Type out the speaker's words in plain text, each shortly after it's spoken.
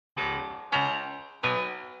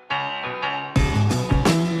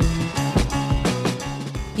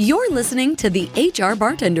You're listening to the HR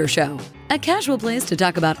Bartender Show, a casual place to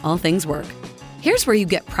talk about all things work. Here's where you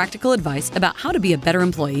get practical advice about how to be a better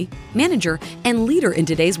employee, manager, and leader in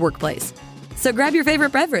today's workplace. So grab your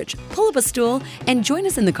favorite beverage, pull up a stool, and join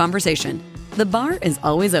us in the conversation. The bar is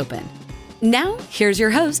always open. Now, here's your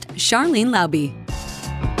host, Charlene Lauby.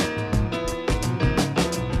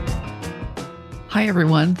 Hi,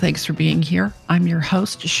 everyone. Thanks for being here. I'm your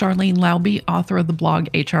host, Charlene Lauby, author of the blog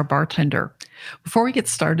HR Bartender. Before we get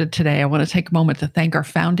started today, I want to take a moment to thank our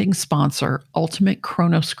founding sponsor, Ultimate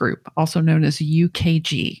Kronos Group, also known as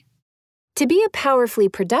UKG. To be a powerfully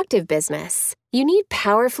productive business, you need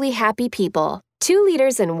powerfully happy people. Two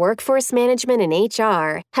leaders in workforce management and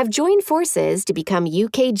HR have joined forces to become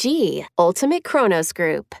UKG, Ultimate Kronos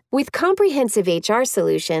Group. With comprehensive HR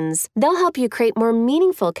solutions, they'll help you create more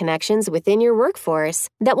meaningful connections within your workforce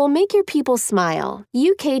that will make your people smile.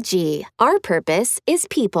 UKG, our purpose is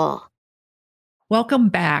people. Welcome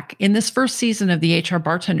back. In this first season of the HR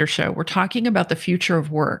Bartender Show, we're talking about the future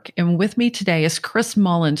of work. And with me today is Chris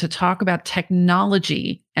Mullen to talk about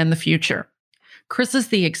technology and the future. Chris is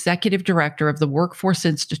the Executive Director of the Workforce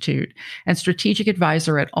Institute and Strategic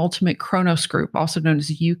Advisor at Ultimate Kronos Group, also known as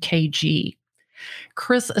UKG.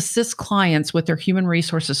 Chris assists clients with their human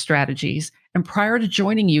resources strategies, and prior to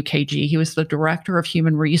joining UKG, he was the Director of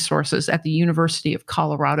Human Resources at the University of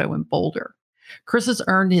Colorado in Boulder. Chris has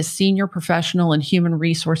earned his Senior Professional in Human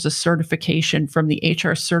Resources certification from the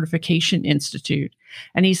HR Certification Institute,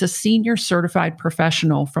 and he's a Senior Certified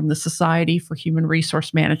Professional from the Society for Human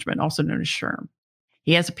Resource Management, also known as SHRM.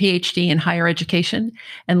 He has a PhD in higher education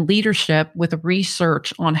and leadership with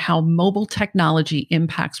research on how mobile technology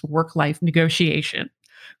impacts work-life negotiation.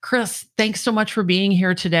 Chris, thanks so much for being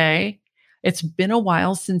here today. It's been a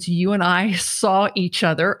while since you and I saw each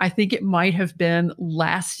other. I think it might have been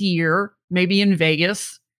last year, maybe in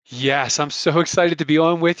Vegas. Yes, I'm so excited to be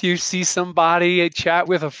on with you, see somebody, chat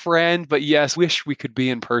with a friend. But yes, wish we could be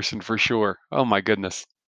in person for sure. Oh my goodness.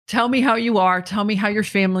 Tell me how you are. Tell me how your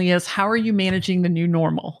family is. How are you managing the new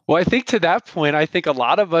normal? Well, I think to that point, I think a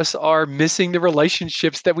lot of us are missing the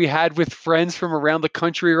relationships that we had with friends from around the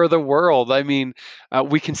country or the world. I mean,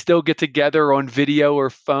 we can still get together on video or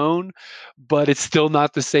phone, but it's still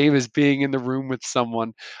not the same as being in the room with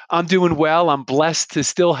someone. I'm doing well. I'm blessed to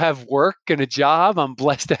still have work and a job. I'm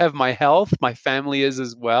blessed to have my health. My family is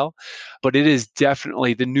as well. But it is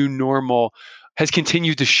definitely the new normal has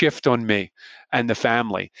continued to shift on me and the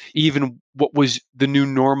family. Even what was the new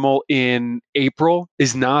normal in April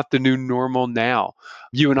is not the new normal now.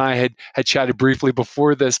 You and I had chatted briefly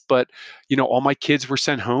before this, but all my kids were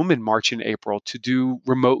sent home in March and April to do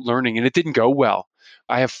remote learning, and it didn't go well.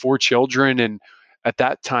 I have 4 children, and at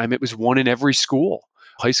that time it was one in every school: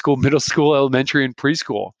 high school, middle school, elementary, and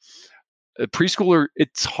preschool. A preschooler,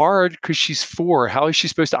 it's hard because she's 4. How is she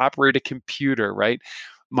supposed to operate a computer, right?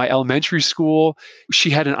 My elementary school, she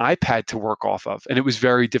had an iPad to work off of, and it was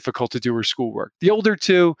very difficult to do her schoolwork. The older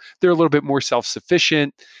 2, they're a little bit more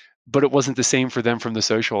self-sufficient, but it wasn't the same for them from the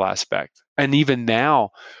social aspect. And even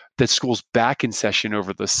now that school's back in session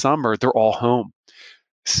over the summer, they're all home.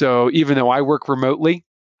 So even though I work remotely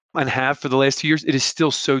and have for the last 2 years, it is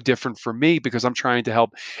still so different for me because I'm trying to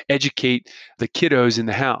help educate the kiddos in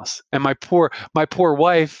the house. And my poor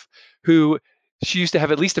wife, who she used to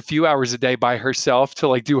have at least a few hours a day by herself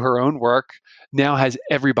to do her own work, now has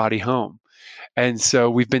everybody home. And so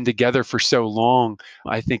we've been together for so long.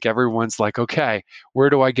 I think everyone's like, okay, where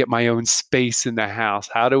do I get my own space in the house?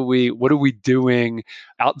 What are we doing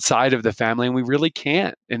outside of the family? And we really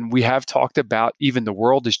can't. And we have talked about even the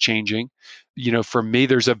world is changing. For me,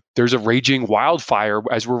 there's a raging wildfire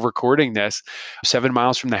as we're recording this, 7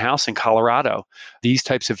 miles from the house in Colorado. These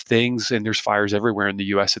types of things, and there's fires everywhere in the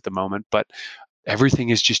US at the moment, but everything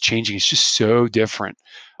is just changing. It's just so different.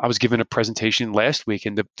 I was given a presentation last week,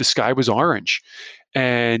 and the sky was orange,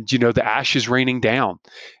 and the ash is raining down.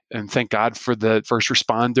 And thank God for the first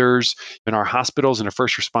responders in our hospitals and the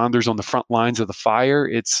first responders on the front lines of the fire.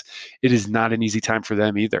 It is not an easy time for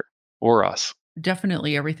them either, or us.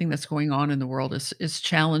 Definitely everything that's going on in the world is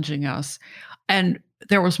challenging us. And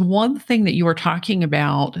there was one thing that you were talking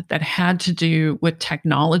about that had to do with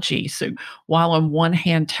technology. So while on one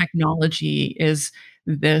hand, technology is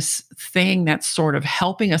this thing that's sort of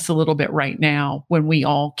helping us a little bit right now when we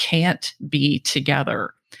all can't be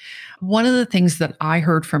together. One of the things that I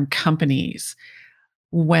heard from companies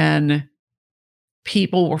when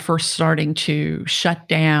people were first starting to shut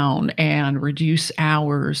down and reduce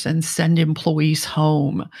hours and send employees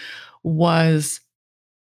home was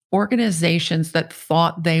organizations that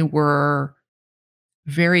thought they were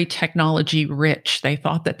very technology rich. They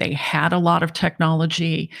thought that they had a lot of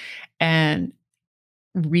technology, and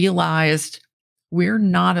realized we're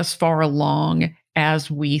not as far along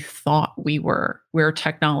as we thought we were where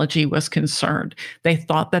technology was concerned. They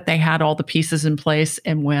thought that they had all the pieces in place.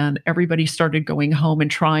 And when everybody started going home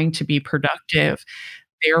and trying to be productive,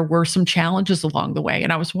 there were some challenges along the way.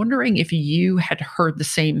 And I was wondering if you had heard the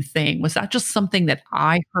same thing. Was that just something that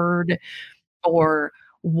I heard? Or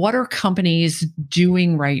what are companies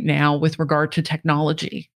doing right now with regard to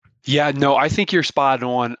technology? Yeah, no, I think you're spot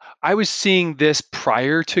on. I was seeing this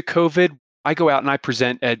prior to COVID. I go out and I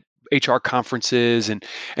present at HR conferences and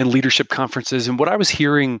leadership conferences. And what I was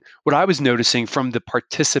hearing, what I was noticing from the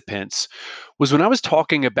participants was when I was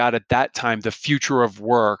talking about at that time the future of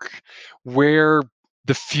work, where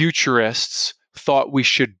the futurists thought we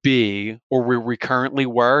should be or where we currently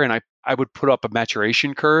were. And I would put up a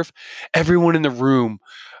maturation curve. Everyone in the room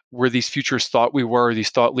where these futurists thought we were,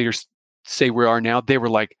 these thought leaders say we are now, they were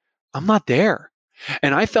like, I'm not there.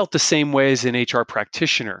 And I felt the same way as an HR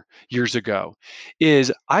practitioner years ago,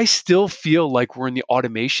 is I still feel like we're in the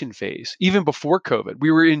automation phase. Even before COVID,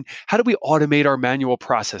 we were in, how do we automate our manual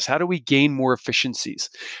process? How do we gain more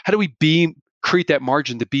efficiencies? How do we create that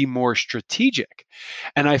margin to be more strategic?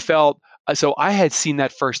 And I felt, so I had seen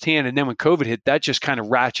that firsthand. And then when COVID hit, that just kind of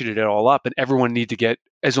ratcheted it all up and everyone needed to get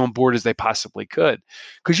as on board as they possibly could.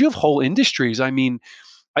 Because you have whole industries. I mean,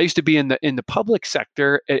 I used to be in the public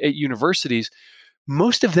sector at universities.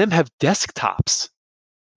 Most of them have desktops.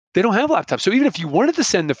 They don't have laptops. So even if you wanted to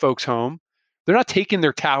send the folks home, they're not taking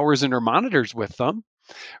their towers and their monitors with them.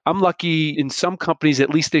 I'm lucky in some companies,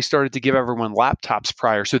 at least they started to give everyone laptops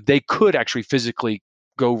prior so they could actually physically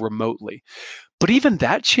go remotely. But even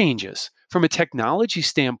that changes from a technology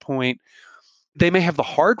standpoint. They may have the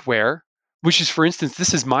hardware, which is, for instance,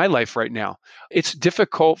 this is my life right now. It's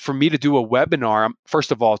difficult for me to do a webinar.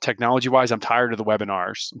 First of all, technology wise, I'm tired of the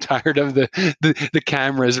webinars. I'm tired of the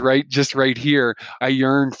cameras, right? Just right here. I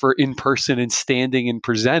yearn for in person and standing and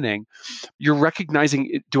presenting. You're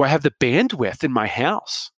recognizing, do I have the bandwidth in my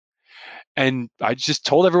house? And I just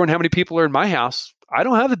told everyone how many people are in my house. I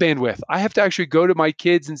don't have the bandwidth. I have to actually go to my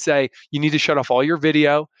kids and say, you need to shut off all your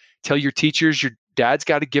video, tell your teachers your dad's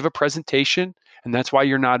got to give a presentation, and that's why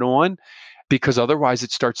you're not on, because otherwise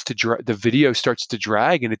it starts to the video starts to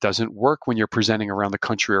drag and it doesn't work when you're presenting around the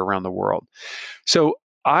country or around the world. So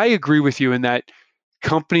I agree with you in that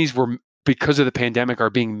companies were, because of the pandemic, are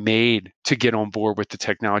being made to get on board with the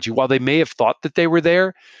technology. While they may have thought that they were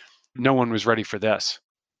there, no one was ready for this.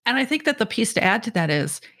 And I think that the piece to add to that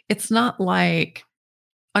is it's not like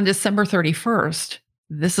on December 31st,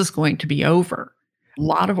 this is going to be over. A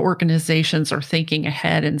lot of organizations are thinking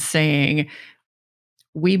ahead and saying,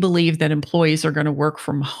 we believe that employees are going to work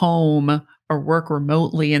from home or work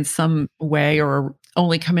remotely in some way or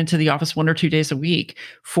only come into the office 1 or 2 days a week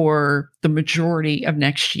for the majority of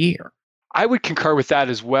next year. I would concur with that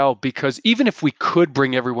as well, because even if we could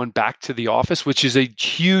bring everyone back to the office, which is a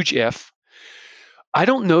huge if, I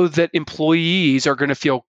don't know that employees are going to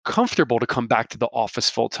feel comfortable to come back to the office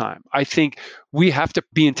full time. I think we have to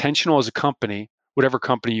be intentional as a company, whatever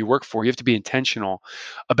company you work for, you have to be intentional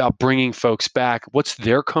about bringing folks back. What's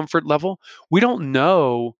their comfort level? We don't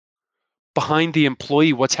know behind the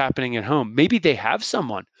employee what's happening at home. Maybe they have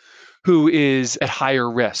someone who is at higher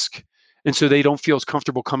risk. And so they don't feel as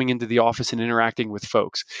comfortable coming into the office and interacting with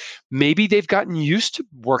folks. Maybe they've gotten used to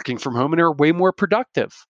working from home and are way more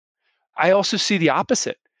productive. I also see the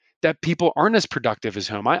opposite, that people aren't as productive as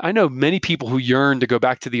home. I know many people who yearn to go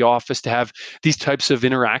back to the office to have these types of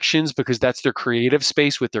interactions because that's their creative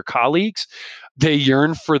space with their colleagues. They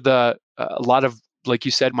yearn for a lot of, like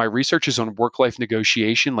you said, my research is on work-life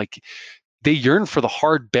negotiation. Like they yearn for the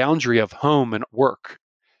hard boundary of home and work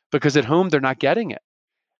because at home they're not getting it.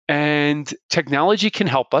 And technology can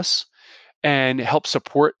help us and help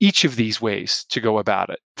support each of these ways to go about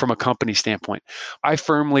it from a company standpoint. I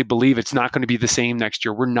firmly believe it's not going to be the same next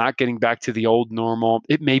year. We're not getting back to the old normal.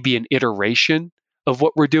 It may be an iteration of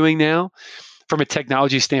what we're doing now. From a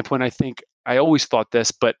technology standpoint, I think I always thought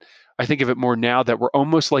this, but I think of it more now that we're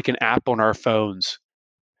almost like an app on our phones,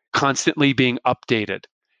 constantly being updated.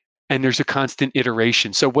 And there's a constant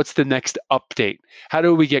iteration. So what's the next update? How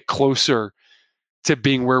do we get closer to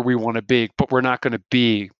being where we want to be, but we're not going to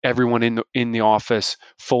be everyone in the office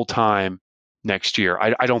full time next year?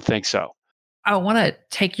 I don't think so. I want to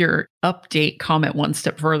take your update comment one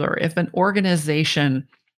step further. If an organization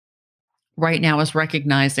right now is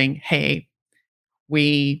recognizing, hey,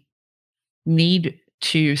 we need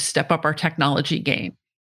to step up our technology game,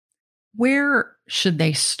 where should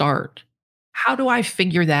they start? How do I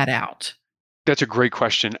figure that out? That's a great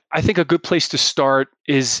question. I think a good place to start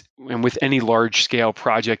is, and with any large scale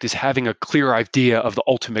project, is having a clear idea of the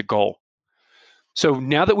ultimate goal. So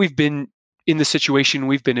now that we've been in the situation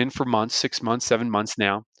we've been in for months, 6 months, 7 months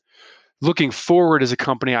now, looking forward as a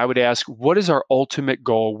company, I would ask, what is our ultimate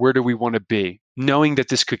goal? Where do we want to be? Knowing that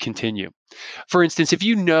this could continue. For instance, if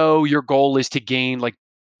you know your goal is to gain like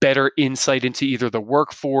better insight into either the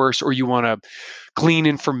workforce or you want to glean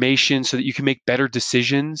information so that you can make better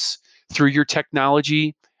decisions through your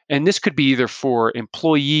technology, and this could be either for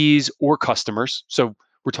employees or customers. So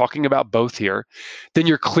we're talking about both here. Then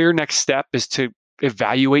your clear next step is to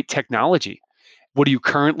evaluate technology. What do you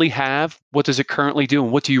currently have? What does it currently do?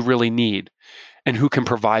 And what do you really need? And who can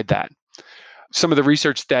provide that? Some of the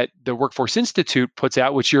research that the Workforce Institute puts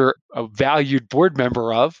out, which you're a valued board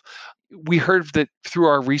member of, we heard that through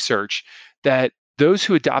our research that those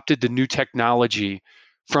who adopted the new technology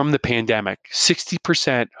from the pandemic,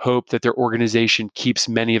 60% hope that their organization keeps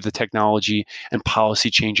many of the technology and policy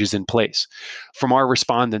changes in place. From our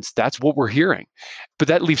respondents, that's what we're hearing. But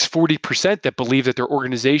that leaves 40% that believe that their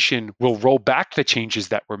organization will roll back the changes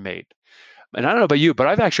that were made. And I don't know about you, but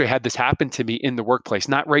I've actually had this happen to me in the workplace,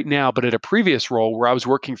 not right now, but at a previous role where I was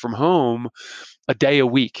working from home a day a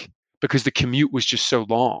week because the commute was just so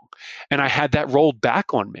long. And I had that rolled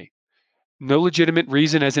back on me. No legitimate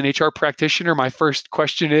reason as an HR practitioner. My first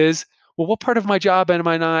question is, well, what part of my job am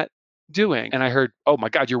I not doing? And I heard, oh my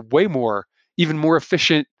God, you're way more, even more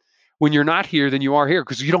efficient when you're not here than you are here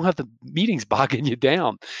because you don't have the meetings bogging you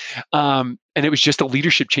down. And it was just a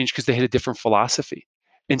leadership change because they had a different philosophy.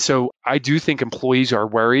 And so I do think employees are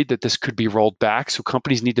worried that this could be rolled back. So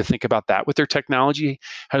companies need to think about that with their technology.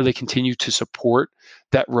 How do they continue to support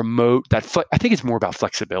that remote, I think it's more about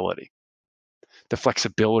flexibility, the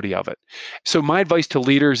flexibility of it. So my advice to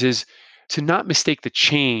leaders is to not mistake the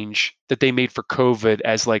change that they made for COVID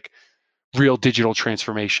as like real digital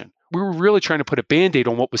transformation. We were really trying to put a Band-Aid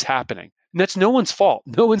on what was happening. And that's no one's fault.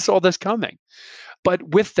 No one saw this coming. But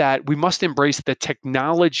with that, we must embrace the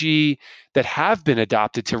technology that have been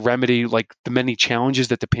adopted to remedy like the many challenges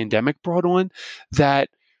that the pandemic brought on, that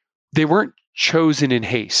they weren't chosen in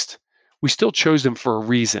haste. We still chose them for a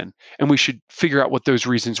reason, and we should figure out what those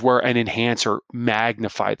reasons were and enhance or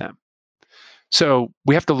magnify them. So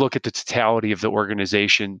we have to look at the totality of the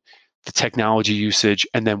organization, the technology usage,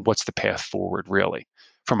 and then what's the path forward really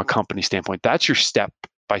from a company standpoint. That's your step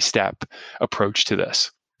by step approach to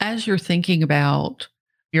this. As you're talking about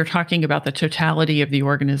the totality of the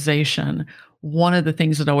organization, one of the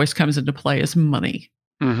things that always comes into play is money.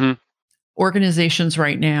 Mm-hmm. Organizations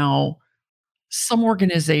right now, some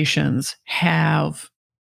organizations have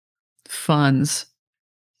funds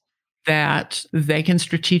that they can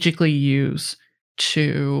strategically use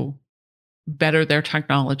to better their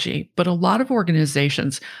technology. But a lot of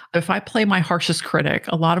organizations, if I play my harshest critic,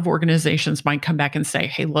 a lot of organizations might come back and say,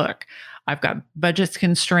 hey, look, I've got budget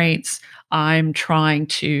constraints. I'm trying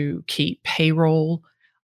to keep payroll.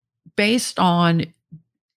 Based on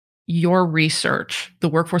your research, the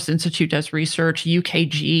Workforce Institute does research.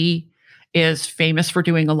 UKG is famous for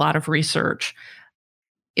doing a lot of research.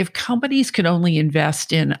 If companies could only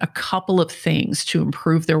invest in a couple of things to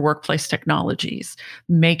improve their workplace technologies,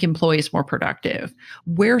 make employees more productive,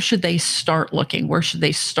 where should they start looking? Where should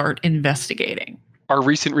they start investigating? Our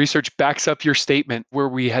recent research backs up your statement where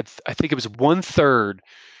we had, I think it was 1/3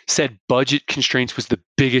 said budget constraints was the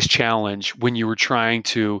biggest challenge when you were trying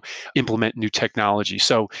to implement new technology.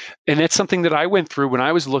 So, and that's something that I went through when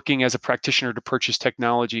I was looking as a practitioner to purchase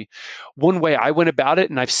technology. One way I went about it,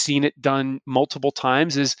 and I've seen it done multiple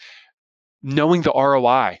times, is knowing the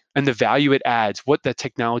ROI and the value it adds, what that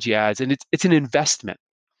technology adds. And it's an investment.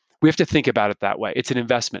 We have to think about it that way. It's an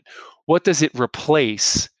investment. What does it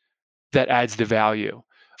replace that adds the value?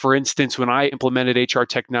 For instance, when I implemented HR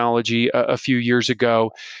technology a few years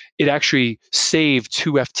ago, it actually saved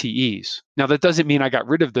 2 FTEs. Now, that doesn't mean I got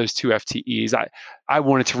rid of those 2 FTEs. I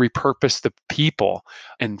wanted to repurpose the people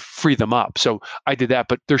and free them up. So I did that,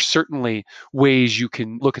 but there's certainly ways you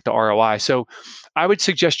can look at the ROI. So I would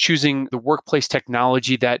suggest choosing the workplace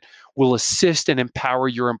technology that will assist and empower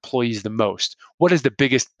your employees the most. What is the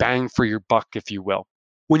biggest bang for your buck, if you will?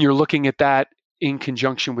 When you're looking at that, in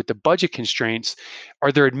conjunction with the budget constraints,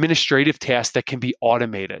 are there administrative tasks that can be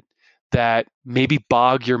automated that maybe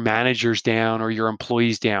bog your managers down or your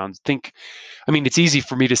employees down? It's easy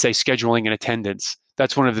for me to say scheduling and attendance.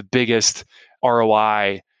 That's one of the biggest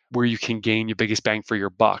ROI where you can gain your biggest bang for your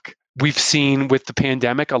buck. We've seen with the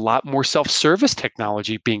pandemic a lot more self-service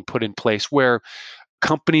technology being put in place where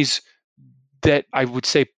companies that I would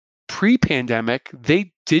say pre-pandemic,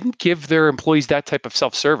 they didn't give their employees that type of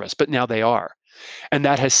self-service, but now they are. And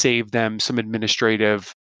that has saved them some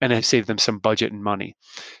administrative and has saved them some budget and money.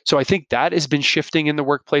 So I think that has been shifting in the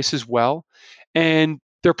workplace as well. And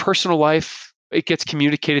their personal life it gets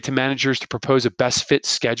communicated to managers to propose a best fit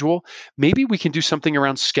schedule. Maybe we can do something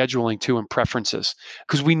around scheduling too and preferences,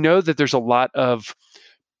 because we know that there's a lot of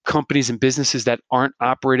companies and businesses that aren't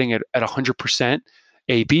operating at 100%.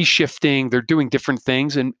 A/B shifting, they're doing different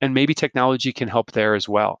things, and maybe technology can help there as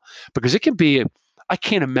well. Because it can be, I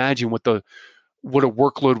can't imagine what a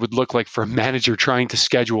workload would look like for a manager trying to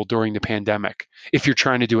schedule during the pandemic if you're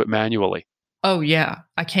trying to do it manually. Oh, yeah.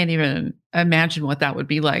 I can't even imagine what that would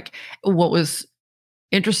be like. What was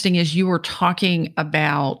interesting is you were talking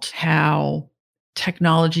about how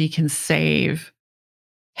technology can save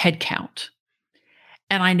headcount.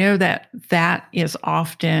 And I know that that is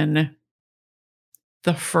often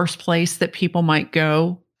the first place that people might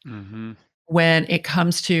go Hmm. when it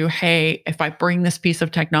comes to, hey, if I bring this piece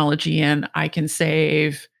of technology in, I can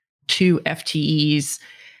save 2 FTEs.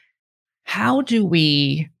 How do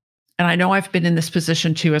we, and I know I've been in this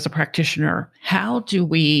position too as a practitioner, how do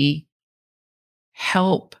we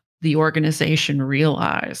help the organization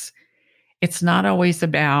realize it's not always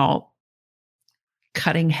about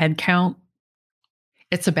cutting headcount?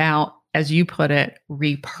 It's about, as you put it,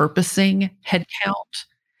 repurposing headcount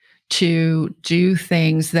to do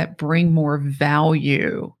things that bring more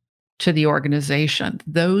value to the organization.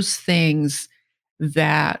 Those things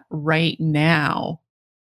that right now,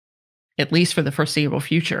 at least for the foreseeable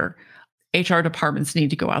future, HR departments need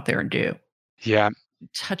to go out there and do. Yeah,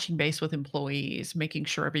 Touching base with employees, making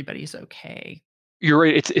sure everybody's okay. you're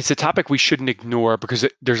right. It's a topic we shouldn't ignore because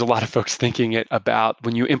there's a lot of folks thinking it about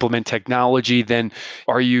when you implement technology, then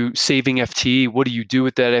are you saving FTE? What do you do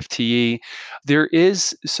with that FTE? There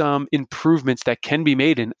is some improvements that can be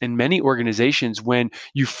made in many organizations when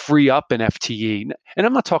you free up an FTE. And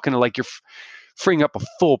I'm not talking like you're freeing up a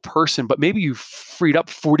full person, but maybe you freed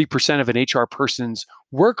up 40% of an HR person's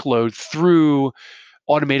workload through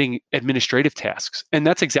automating administrative tasks. And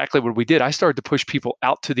that's exactly what we did. I started to push people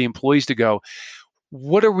out to the employees to go,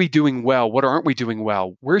 what are we doing well? What aren't we doing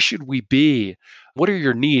well? Where should we be? What are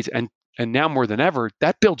your needs? And now more than ever,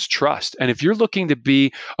 that builds trust. And if you're looking to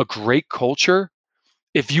be a great culture,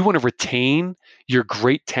 if you want to retain your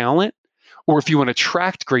great talent, or if you want to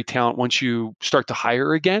attract great talent once you start to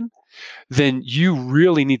hire again, then you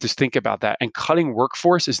really need to think about that. And cutting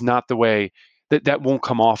workforce is not the way that won't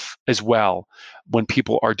come off as well when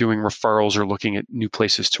people are doing referrals or looking at new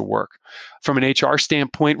places to work. From an HR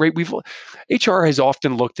standpoint, right? HR has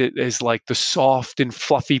often looked at as like the soft and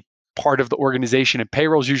fluffy part of the organization, and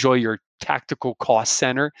payroll is usually your tactical cost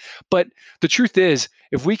center. But the truth is,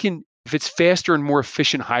 if it's faster and more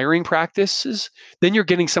efficient hiring practices, then you're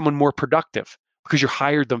getting someone more productive because you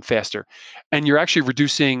hired them faster, and you're actually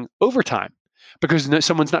reducing overtime because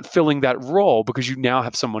someone's not filling that role because you now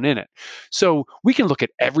have someone in it. So we can look at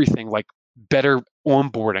everything like better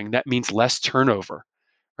onboarding. That means less turnover,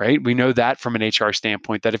 right? We know that from an HR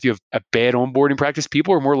standpoint, that if you have a bad onboarding practice,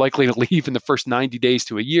 people are more likely to leave in the first 90 days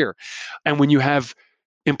to a year. And when you have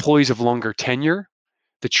employees of longer tenure,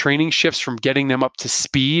 the training shifts from getting them up to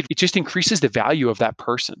speed, it just increases the value of that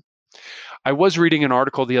person. I was reading an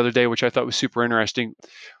article the other day, which I thought was super interesting.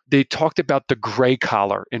 They talked about the gray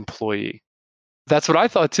collar employee. That's what I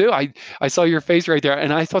thought too. I saw your face right there,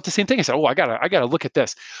 and I thought the same thing. I said, "Oh, I gotta look at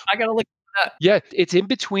this." I got to look at that. Yeah, it's in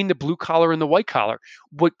between the blue collar and the white collar.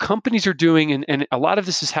 What companies are doing, and a lot of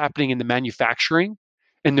this is happening in the manufacturing,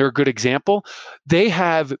 and they're a good example. They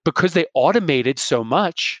have, because they automated so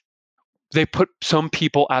much, they put some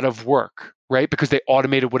people out of work, right? Because they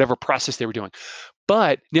automated whatever process they were doing.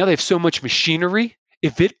 But now they have so much machinery.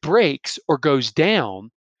 If it breaks or goes down,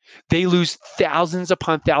 they lose thousands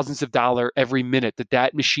upon thousands of dollars every minute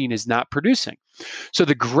that machine is not producing. So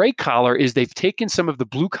the gray collar is they've taken some of the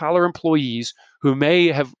blue collar employees who may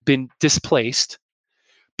have been displaced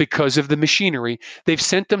because of the machinery. They've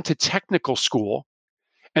sent them to technical school.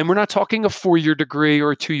 And we're not talking a 4-year degree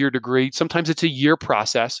or a 2-year degree. Sometimes it's a year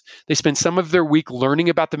process. They spend some of their week learning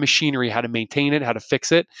about the machinery, how to maintain it, how to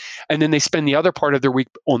fix it. And then they spend the other part of their week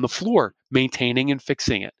on the floor maintaining and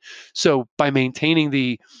fixing it. So by maintaining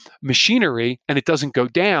the machinery and it doesn't go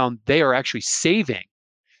down, they are actually saving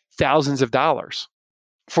thousands of dollars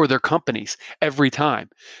for their companies every time.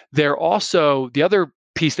 They're also, the other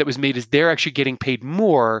piece that was made is they're actually getting paid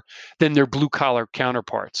more than their blue collar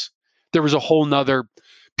counterparts. There was a whole nother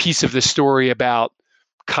piece of the story about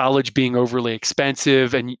college being overly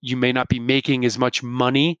expensive and you may not be making as much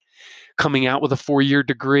money coming out with a 4-year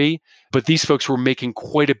degree, but these folks were making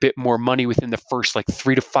quite a bit more money within the first like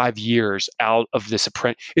 3 to 5 years out of this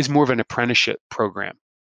is more of an apprenticeship program.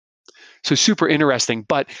 So super interesting.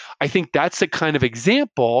 But I think that's a kind of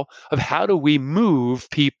example of how do we move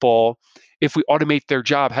people if we automate their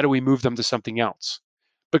job, how do we move them to something else?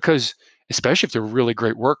 Because especially if they're a really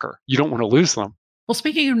great worker. You don't want to lose them. Well,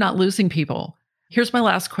 speaking of not losing people, here's my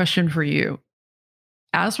last question for you.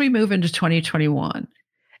 As we move into 2021,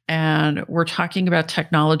 and we're talking about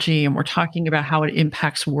technology and we're talking about how it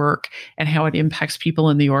impacts work and how it impacts people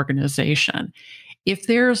in the organization, if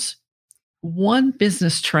there's one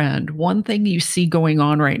business trend, one thing you see going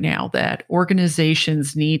on right now that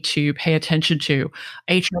organizations need to pay attention to,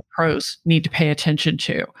 HR pros need to pay attention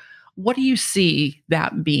to, what do you see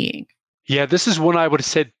that being? Yeah, this is one I would have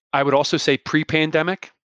said, I would also say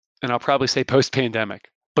pre-pandemic, and I'll probably say post-pandemic,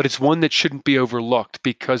 but it's one that shouldn't be overlooked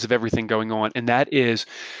because of everything going on. And that is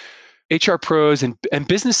HR pros and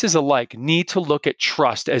businesses alike need to look at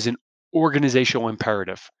trust as an organizational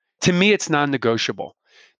imperative. To me, it's non-negotiable.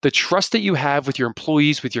 The trust that you have with your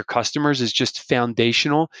employees, with your customers is just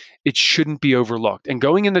foundational. It shouldn't be overlooked. And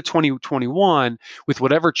going into 2021, with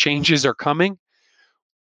whatever changes are coming,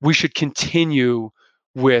 we should continue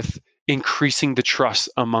with increasing the trust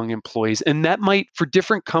among employees. And that might, for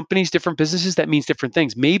different companies, different businesses, that means different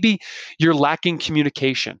things. Maybe you're lacking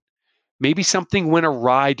communication. Maybe something went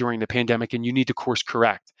awry during the pandemic and you need to course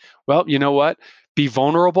correct. Well, you know what? Be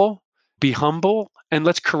vulnerable, be humble, and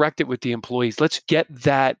let's correct it with the employees. Let's get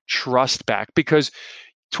that trust back because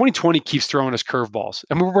 2020 keeps throwing us curveballs.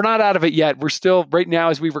 And we're not out of it yet. We're still, right now,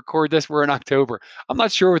 as we record this, we're in October. I'm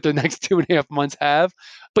not sure what the next 2.5 months have,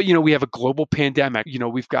 but we have a global pandemic.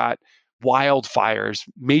 We've got wildfires,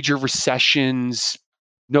 major recessions,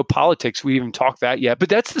 no politics. We even talked that yet, but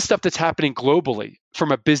that's the stuff that's happening globally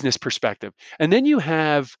from a business perspective. And then you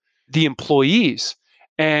have the employees,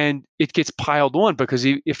 and it gets piled on because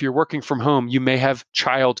if you're working from home, you may have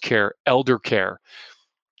childcare, elder care,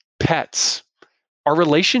 pets. Our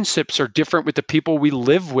relationships are different with the people we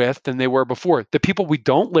live with than they were before. The people we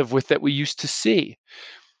don't live with that we used to see.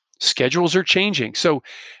 Schedules are changing. So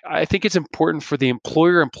I think it's important for the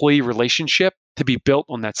employer-employee relationship to be built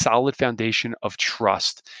on that solid foundation of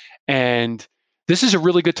trust. And this is a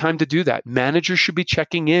really good time to do that. Managers should be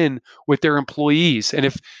checking in with their employees. And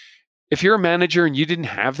if you're a manager and you didn't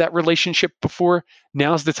have that relationship before,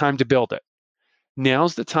 now's the time to build it.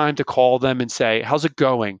 Now's the time to call them and say, how's it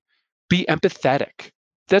going? Be empathetic.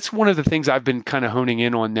 That's one of the things I've been kind of honing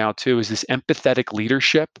in on now too, is this empathetic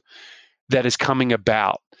leadership that is coming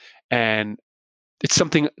about. And it's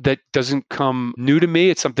something that doesn't come new to me.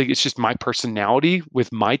 It's just my personality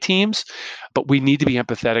with my teams, but we need to be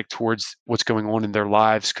empathetic towards what's going on in their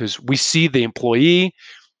lives because we see the employee.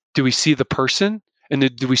 Do we see the person?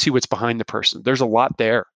 And do we see what's behind the person? There's a lot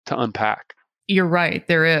there to unpack. You're right,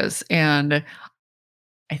 there is. And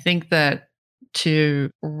I think that to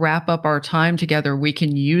wrap up our time together, we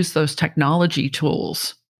can use those technology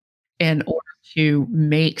tools in order to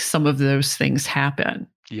make some of those things happen.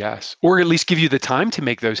 Yes. Or at least give you the time to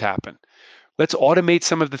make those happen. Let's automate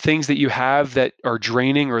some of the things that you have that are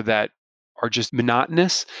draining or that are just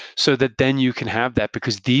monotonous so that then you can have that,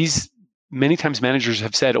 because many times managers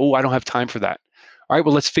have said, oh, I don't have time for that. All right,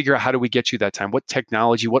 well, let's figure out how do we get you that time? What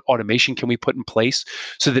technology, what automation can we put in place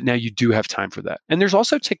so that now you do have time for that? And there's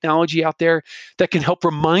also technology out there that can help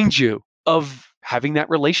remind you of having that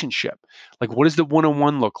relationship. Like, what does the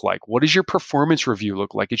one-on-one look like? What does your performance review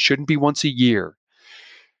look like? It shouldn't be once a year.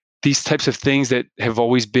 These types of things that have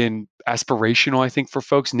always been aspirational, I think, for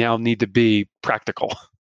folks now need to be practical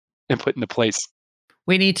and put into place.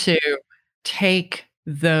 We need to take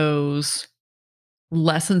those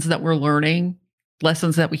lessons that we're learning,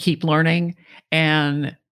 lessons that we keep learning,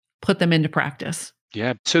 and put them into practice.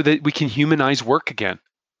 Yeah, so that we can humanize work again.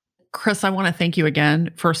 Chris, I want to thank you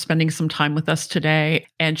again for spending some time with us today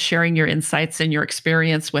and sharing your insights and your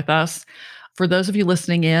experience with us. For those of you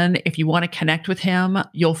listening in, if you want to connect with him,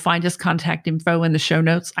 you'll find his contact info in the show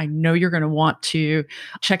notes. I know you're going to want to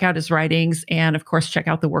check out his writings and, of course, check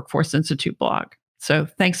out the Workforce Institute blog. So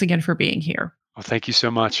thanks again for being here. Well, thank you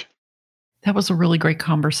so much. That was a really great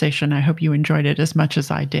conversation. I hope you enjoyed it as much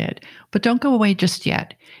as I did. But don't go away just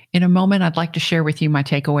yet. In a moment, I'd like to share with you my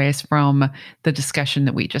takeaways from the discussion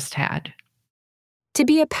that we just had. To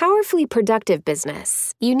be a powerfully productive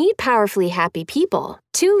business, you need powerfully happy people.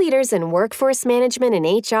 Two leaders in workforce management and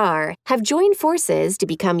HR have joined forces to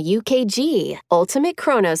become UKG, Ultimate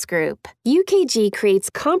Kronos Group. UKG creates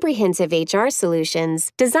comprehensive HR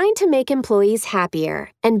solutions designed to make employees happier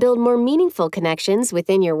and build more meaningful connections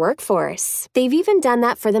within your workforce. They've even done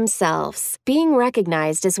that for themselves, being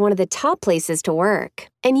recognized as one of the top places to work.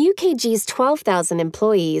 And UKG's 12,000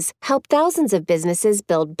 employees help thousands of businesses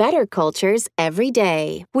build better cultures every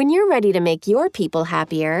day. When you're ready to make your people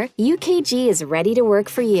happier, UKG is ready to work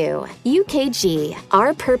for you. UKG,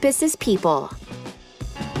 our purpose is people.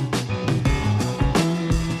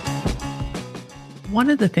 One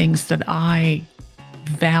of the things that I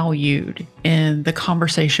valued in the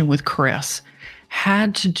conversation with Chris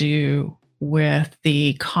had to do with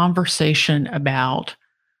the conversation about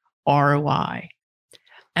ROI.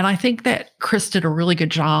 And I think that Chris did a really good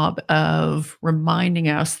job of reminding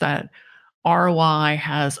us that ROI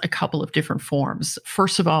has a couple of different forms.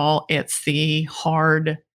 First of all, it's the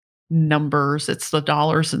hard numbers, it's the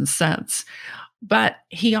dollars and cents. But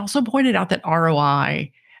he also pointed out that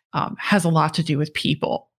ROI has a lot to do with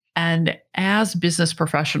people. And as business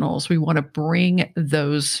professionals, we want to bring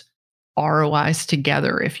those ROIs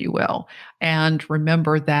together, if you will, and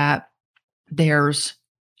remember that there's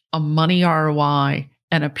a money ROI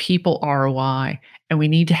and a people ROI, and we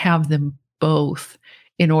need to have them both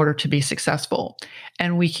in order to be successful.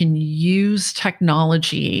 And we can use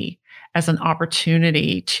technology as an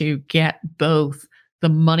opportunity to get both the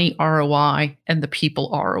money ROI and the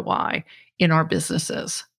people ROI in our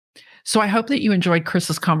businesses. So I hope that you enjoyed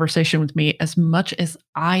Chris's conversation with me as much as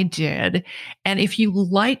I did. And if you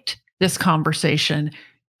liked this conversation,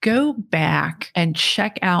 go back and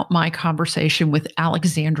check out my conversation with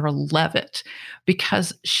Alexandra Levitt,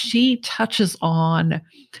 because she touches on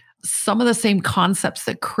some of the same concepts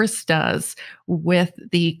that Chris does with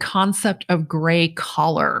the concept of gray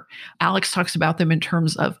collar. Alex talks about them in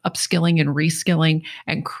terms of upskilling and reskilling,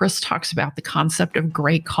 and Chris talks about the concept of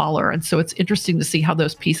gray collar. And so it's interesting to see how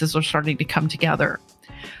those pieces are starting to come together.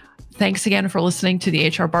 Thanks again for listening to the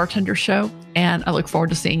HR Bartender Show, and I look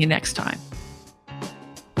forward to seeing you next time.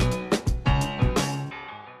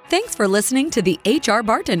 Thanks for listening to the HR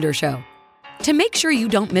Bartender Show. To make sure you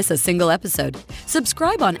don't miss a single episode,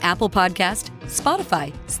 subscribe on Apple Podcast,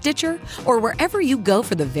 Spotify, Stitcher, or wherever you go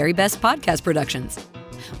for the very best podcast productions.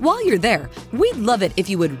 While you're there, we'd love it if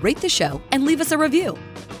you would rate the show and leave us a review.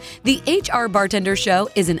 The HR Bartender Show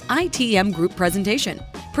is an ITM Group presentation,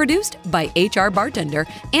 produced by HR Bartender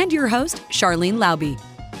and your host, Charlene Laube.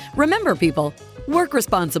 Remember, people, work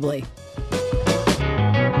responsibly.